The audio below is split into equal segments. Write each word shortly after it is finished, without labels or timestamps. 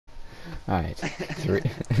Alright, three.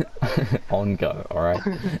 On go, alright?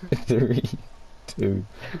 3, 2,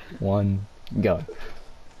 1, go.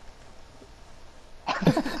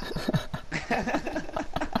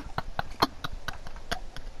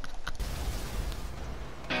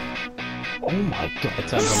 Oh my god, it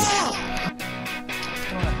turned on.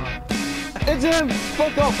 It's him!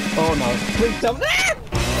 Fuck off! Oh no, please tell me.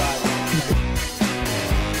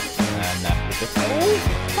 And after this.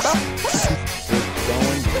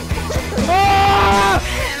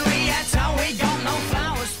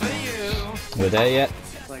 We're there yet?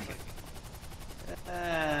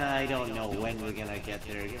 I don't know when we're gonna get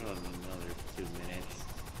there. Give them another 2 minutes.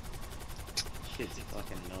 Shit's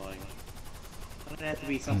fucking annoying. Why does it have to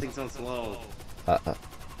be something so slow?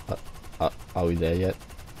 Are we there yet?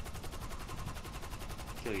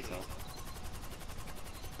 Kill yourself.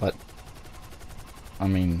 But, I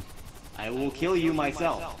mean... I will kill you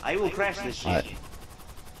myself. I will crash this shit.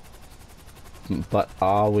 But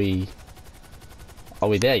are we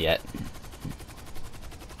there yet?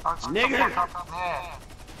 Nigger! Yeah.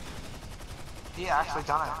 He actually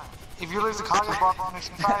done it. If you lose the cargo block,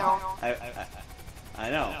 mission failed. I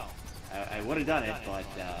know. I would have done it, but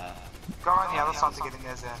Go on the other side to get in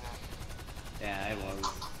there, Zen. yeah, I was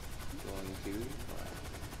going to.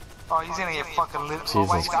 Oh, he's gonna get fucking lit up.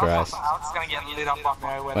 Jesus Christ. It's gonna get lit up on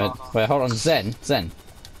nowhere. Wait, hold on, Zen.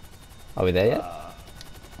 Are we there yet?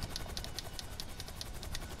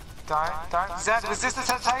 Don't. Zen, resist the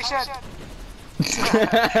temptation!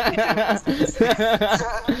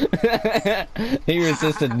 He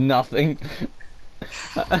resisted nothing.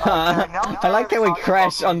 I like how we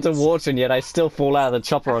crash underwater and yet I still fall out of the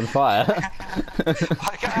chopper on fire.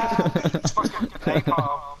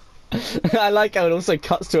 I like how it also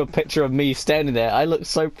cuts to a picture of me standing there. I look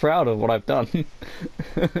so proud of what I've done.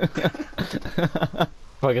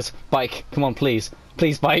 Focus, bike, come on please.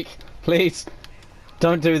 Please bike, please.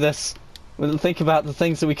 Don't do this. Think about the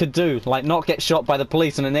things that we could do, like not get shot by the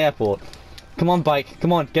police in an airport. Come on bike,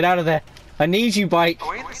 come on, get out of there. I need you bike.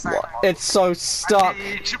 It's so stuck.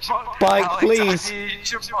 Bike, please.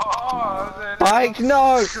 Bike,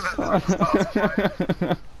 no.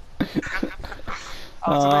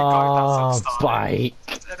 Oh, bike.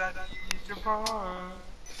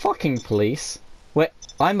 Fucking police. Wait,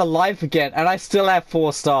 I'm alive again and I still have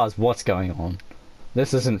 4 stars. What's going on?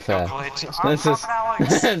 This isn't fair. This is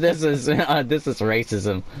this is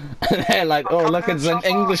racism. They're like, oh look, it's an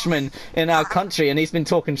Englishman in our country and he's been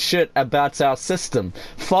talking shit about our system.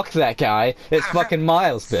 Fuck that guy. It's fucking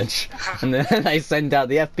Miles, bitch. And then they send out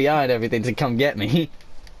the FBI and everything to come get me.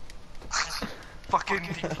 Fucking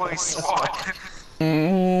police SWAT.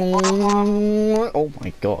 Oh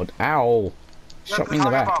my god! Ow! Shot me in the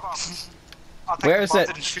back. Where is it?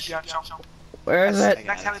 Where is it?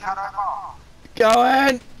 Go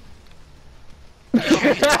in!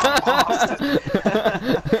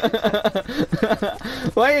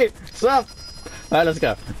 Wait! Stop! Alright, let's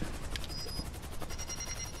go.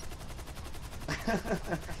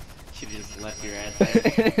 You just left your ass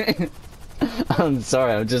there. I'm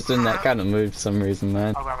sorry, I'm just in that kind of mood for some reason,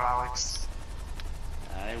 man. I'll grab Alex.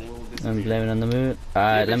 I will I'm blaming on the mood.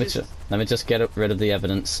 Alright, let me just get rid of the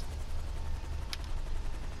evidence.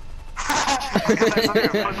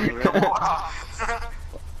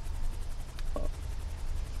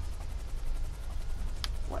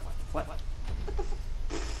 What?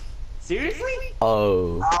 Seriously?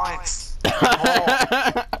 Oh. Alex!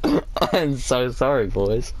 I'm so sorry,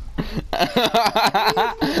 boys.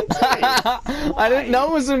 I didn't know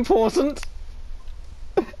it was important.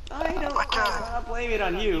 I don't. I'm not blaming it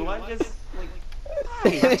on you. I'm just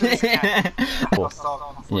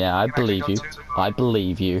Yeah, I believe you. I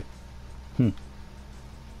believe you.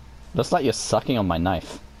 Looks like you're sucking on my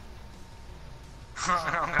knife.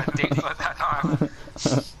 I'm gonna deep-throat that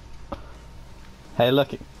knife. Hey,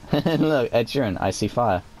 look. Look, Ed Sheeran, I see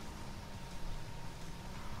fire.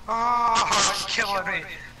 Oh, killing me.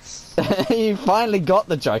 You finally got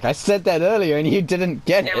the joke. I said that earlier and you didn't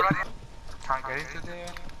get it. Can't get into there.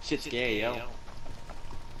 shit's scary, yo.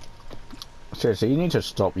 Seriously, you need to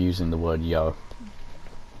stop using the word yo.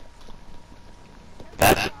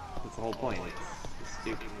 That's the whole point. It's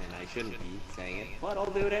stupid and I shouldn't be saying it, but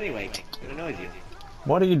I'll do it anyway. It annoys you.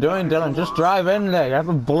 What are you doing, Dylan? Just drive in there. You have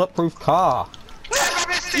a bulletproof car.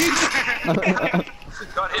 Got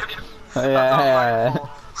him. Yeah.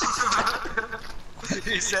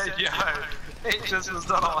 He said yo. It just was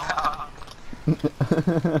not allowed.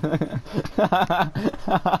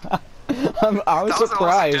 I was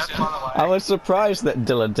surprised. I was surprised that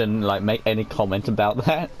Dylan didn't like make any comment about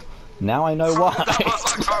that. Now I know why.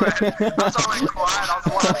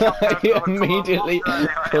 You immediately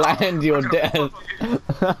planned your death. So,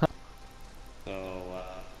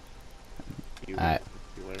 you learn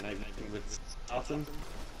anything that's awesome?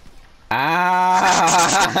 Ow!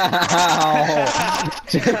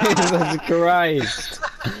 Jesus Christ!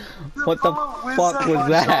 What the fuck was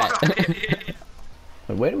that?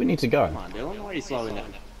 Where do we need to go? Come on, Dylan, why are you slowing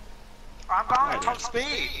down? I'm going at top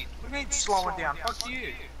speed. What do you mean slowing down? Fuck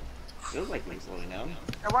you. Feels like we're slowing down.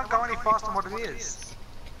 It won't go any faster than what it is.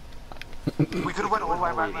 We could have went all the way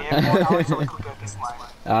around the airport, Alex, so we could go this way.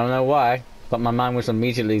 I don't know why, but my mind was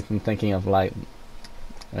immediately thinking of like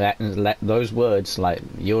those words, like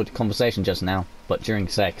your conversation just now, but during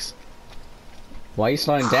sex. Why are you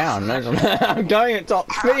slowing down? I'm going at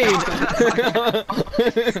top speed!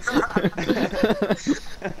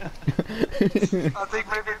 I think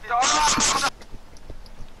maybe...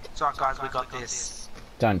 Sorry guys, we got this.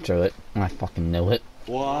 Don't do it. I fucking knew it.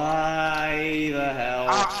 Why the hell?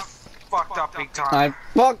 I fucked up big time. I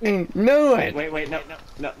fucking knew it! Wait, no.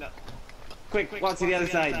 Quick, walk to the other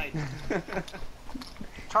side.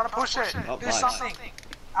 Trying to push it. Oh, Do something.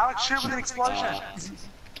 Alex, shoot with an explosion.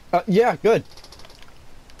 Yeah, good.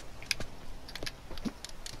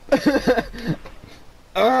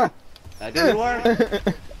 That didn't work.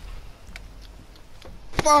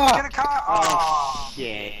 Fuck! Get a car. Oh,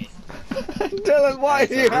 Shit. Dylan, why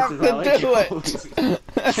do you have to do it?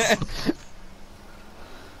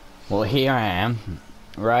 Well, here I am,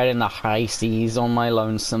 right in the high seas on my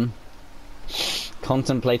lonesome,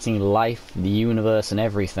 contemplating life, the universe, and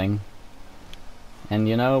everything. And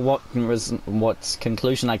you know what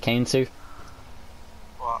conclusion I came to?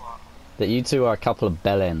 what? That you two are a couple of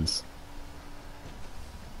bellends.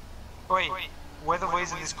 Wait, we're the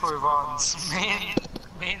reason this crew runs.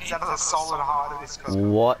 Me and Zed are the soul and heart of this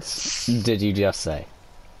crew. What did you just say?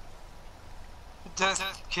 Just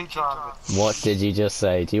keep driving. What did you just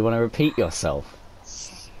say? Do you want to repeat yourself?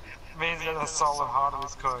 Me and Zed are the soul and heart of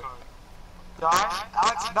this crew. No,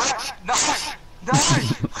 Alex, no!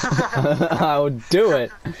 I will do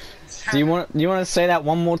it. Do you want to say that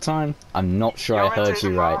one more time? I'm not sure I heard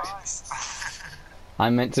you right.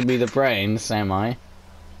 I'm meant to be the brains, am I?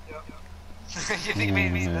 Yep. You think me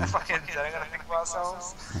and these are fucking don't gonna think of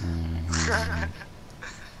ourselves?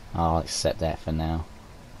 I'll accept that for now.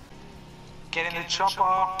 Get in the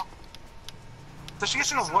chopper. So she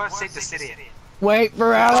gets in a worse seat to sit in. Wait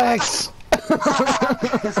for Alex!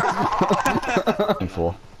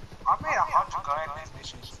 For. I've made 100 grand in these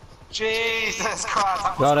missions. Jesus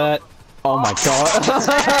Christ. Got it. Oh my god.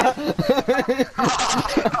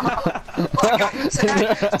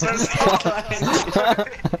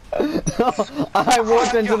 I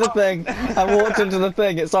walked into the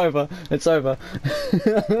thing. It's over.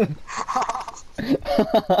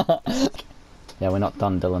 Yeah, we're not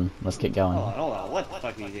done, Dylan. Let's get going. Hold on. What the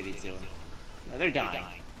fuck are these idiots doing? No, they're dying.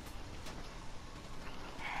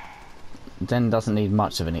 Den doesn't need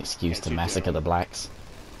much of an excuse to massacre the blacks.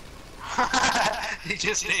 He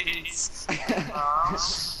just needs.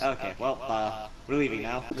 Okay, well, we're leaving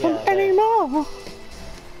now. Anymore.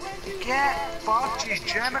 Get fucked, you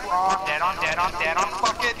German. Oh, I'm dead,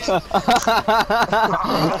 fuck it.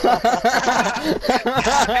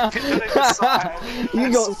 You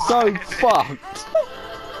got so fucked.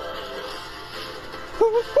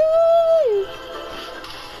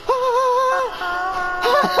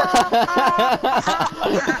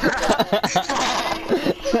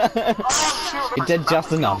 You did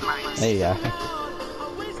just enough. There you go.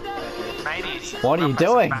 What are you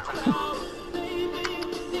doing?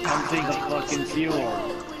 Pumping the fucking fuel.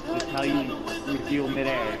 That's how you refuel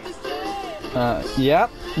midair. Yeah.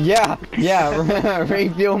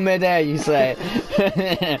 Refuel midair, you say.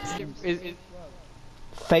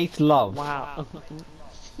 Faith, love. Wow.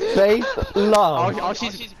 Faith, love. Oh,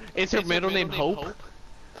 is her middle name Hope?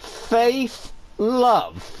 Faith,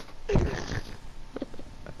 love.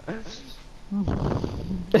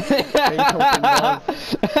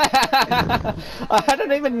 I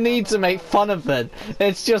don't even need to make fun of it.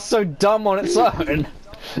 It's just so dumb on its own.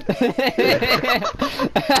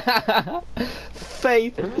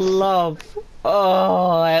 Faith, love.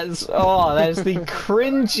 That's the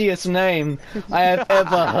cringiest name I have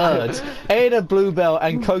ever heard. Ada Bluebell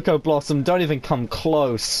and Cocoa Blossom don't even come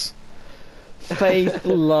close. Faith,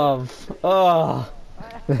 love. Oh.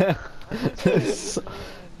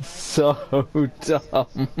 So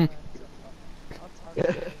dumb.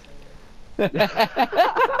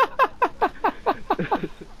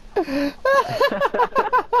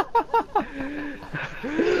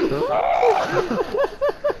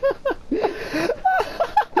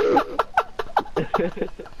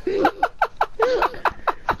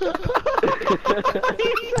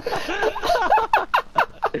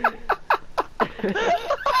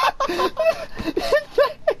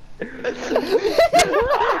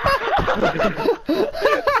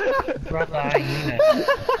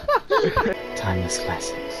 Timeless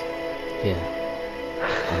classics. Here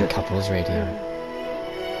on Couples Radio.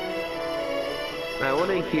 I want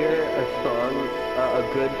to hear a song, a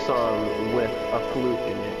good song with a flute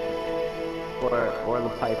in it, or the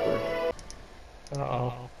piper.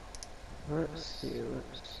 Uh-oh. Let's see.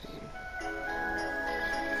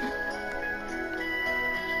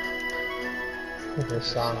 This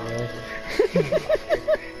song, really.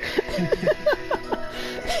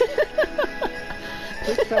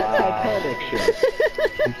 It's that Titanic shit.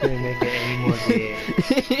 You couldn't make it any more gay.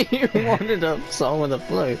 You wanted a song with a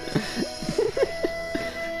flute.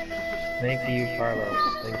 Thank you, Carlos.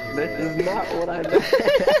 Thank you. This is not what I meant.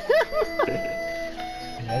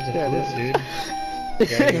 That's a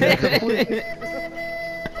flute, dude.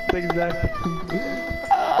 Exactly.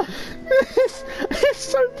 It's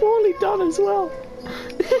so poorly done as well.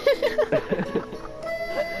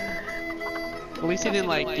 At least he didn't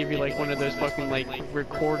like give you like one of those fucking like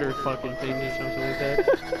recorder fucking things or something like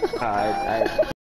that. I